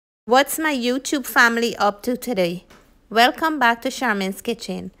What's my YouTube family up to today? Welcome back to Charmin's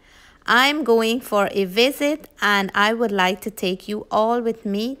Kitchen. I'm going for a visit and I would like to take you all with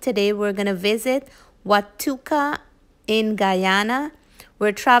me. Today we're going to visit Watooka in Guyana.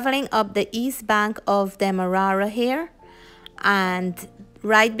 We're traveling up the east bank of Demerara here, and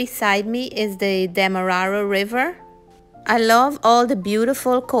right beside me is the Demerara River. I love all the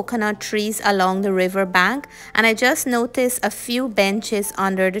beautiful coconut trees along the river bank, and I just noticed a few benches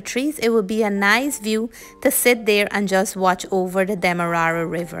under the trees. It would be a nice view to sit there and just watch over the Demerara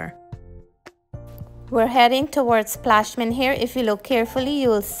River. We're heading towards Splashman here. If you look carefully, you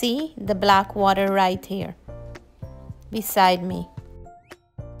will see the black water right here beside me.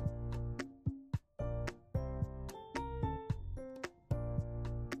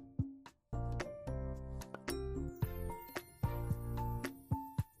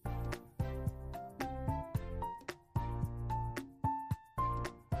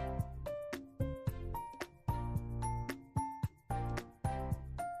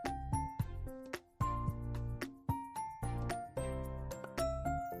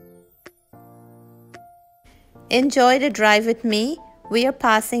 Enjoy the drive with me. We are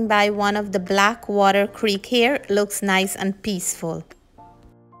passing by one of the black water creek here. Looks nice and peaceful.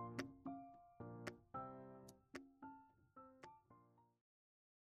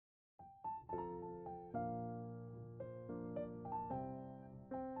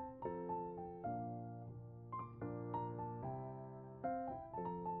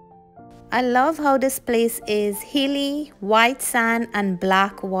 I love how this place is hilly, white sand and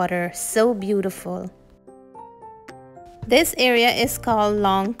black water. So beautiful. This area is called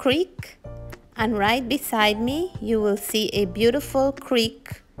Long Creek, and right beside me you will see a beautiful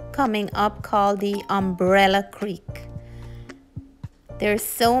creek coming up called the Umbrella Creek. There's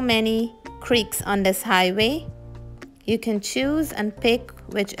so many creeks on this highway. You can choose and pick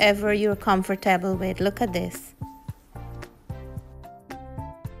whichever you're comfortable with. Look at this.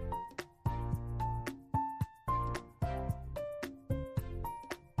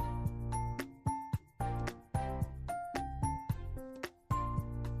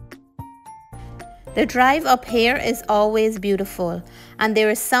 The drive up here is always beautiful, and there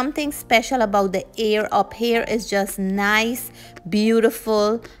is something special about the air up here. It's just nice,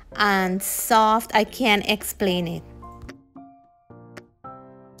 beautiful and soft. I can't explain it.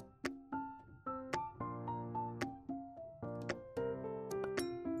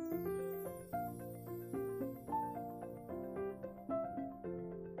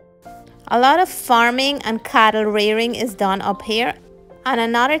 A lot of farming and cattle rearing is done up here. And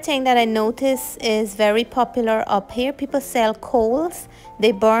another thing that I notice is very popular up here. People sell coals.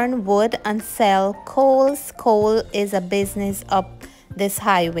 They burn wood and sell coals. Coal is a business up this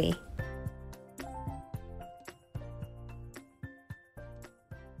highway.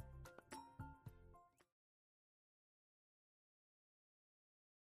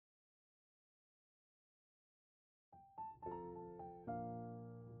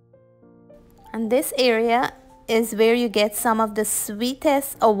 And this area is where you get some of the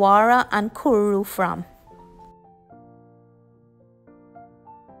sweetest awara and kuru from.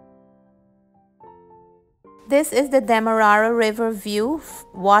 This is the Demerara River view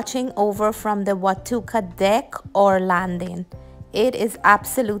watching over from the Watooka deck or landing. It is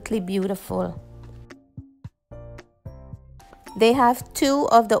absolutely beautiful. They have two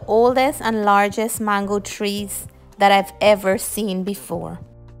of the oldest and largest mango trees that I've ever seen before.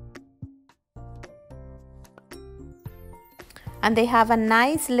 And they have a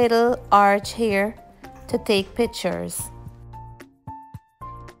nice little arch here to take pictures.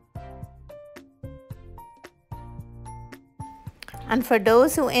 And for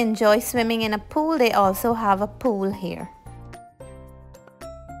those who enjoy swimming in a pool, they also have a pool here.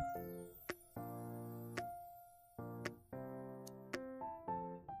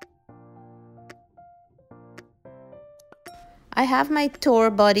 I have my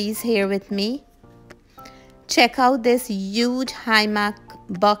tour buddies here with me. Check out this huge hammock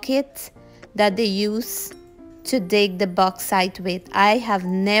bucket that they use to dig the bauxite with. I have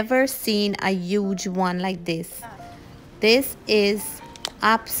never seen a huge one like this. This is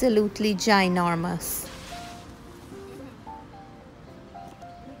absolutely ginormous.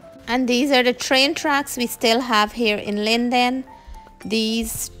 And these are the train tracks we still have here in Linden.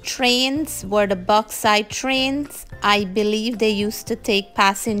 These trains were the bauxite trains. I believe they used to take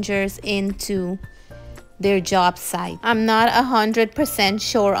passengers into their job site. I'm not 100%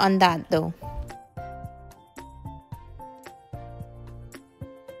 sure on that though.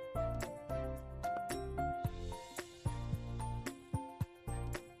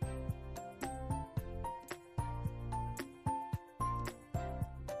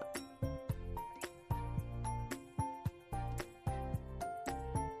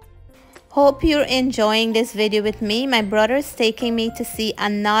 Hope you're enjoying this video with me. My brother's taking me to see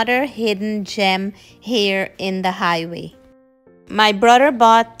another hidden gem here in the highway. My brother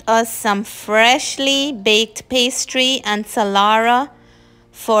bought us some freshly baked pastry and salara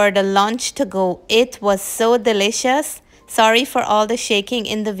for the lunch to go. It was so delicious. Sorry for all the shaking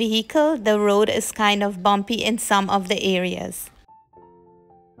in the vehicle. The road is kind of bumpy in some of the areas.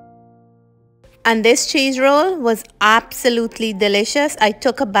 And this cheese roll was absolutely delicious. I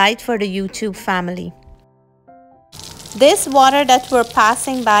took a bite for the YouTube family. This water that we're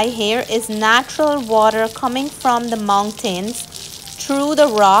passing by here is natural water coming from the mountains through the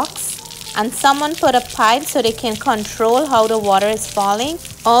rocks, and someone put a pipe so they can control how the water is falling.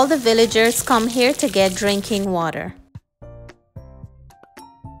 All the villagers come here to get drinking water.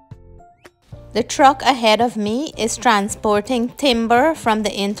 The truck ahead of me is transporting timber from the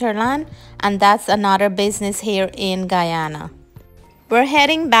hinterland, and that's another business here in Guyana. We're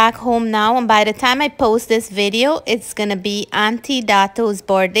heading back home now, and by the time I post this video, it's gonna be Auntie Dato's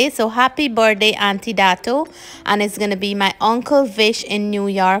birthday. So happy birthday, Auntie Dato. And it's gonna be my Uncle Vish in New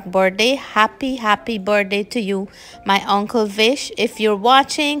York birthday. Happy birthday to you, my Uncle Vish. If you're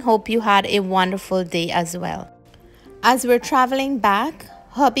watching, hope you had a wonderful day as well. As we're traveling back,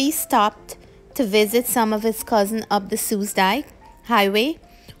 hubby stopped to visit some of his cousins up the Soosdijk highway.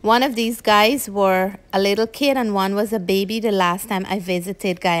 One of these guys were a little kid and one was a baby the last time I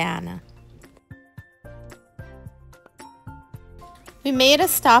visited Guyana. We made a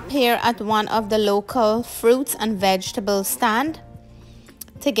stop here at one of the local fruits and vegetable stand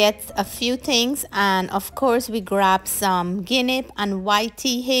to get a few things, and of course we grabbed some guinea and white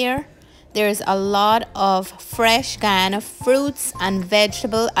tea here. There's a lot of fresh Guyana fruits and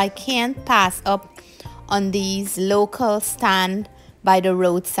vegetables. I can't pass up on these local stand by the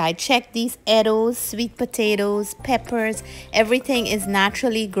roadside. Check these eddos, sweet potatoes, peppers. Everything is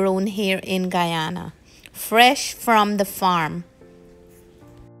naturally grown here in Guyana, fresh from the farm.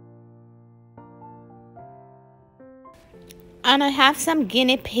 And I have some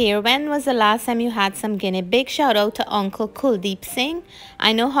guinea here. When was the last time you had some guinea? Big shout out to Uncle Kuldeep Singh.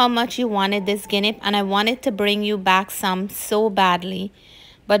 I know how much you wanted this guinea, and I wanted to bring you back some so badly.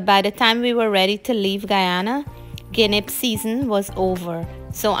 But by the time we were ready to leave Guyana, guinea season was over.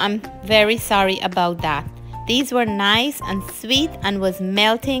 So I'm very sorry about that. These were nice and sweet and was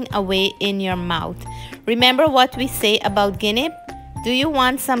melting away in your mouth. Remember what we say about guinea? Do you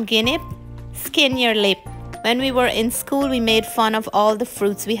want some guinea? Skin your lip. When we were in school, we made fun of all the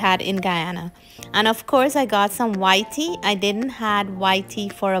fruits we had in Guyana. And of course, I got some white tea. I didn't had white tea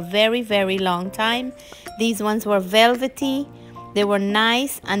for a very long time. These ones were velvety. They were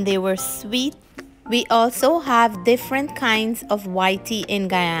nice and they were sweet. We also have different kinds of white tea in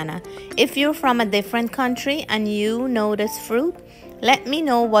Guyana. If you're from a different country and you know this fruit, let me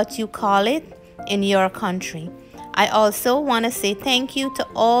know what you call it in your country. I also want to say thank you to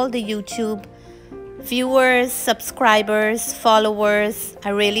all the YouTube viewers, subscribers, followers. I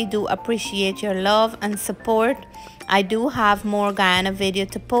really do appreciate your love and support. I do have more Guyana video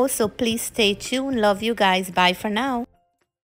to post, so please stay tuned. Love you guys. Bye for now.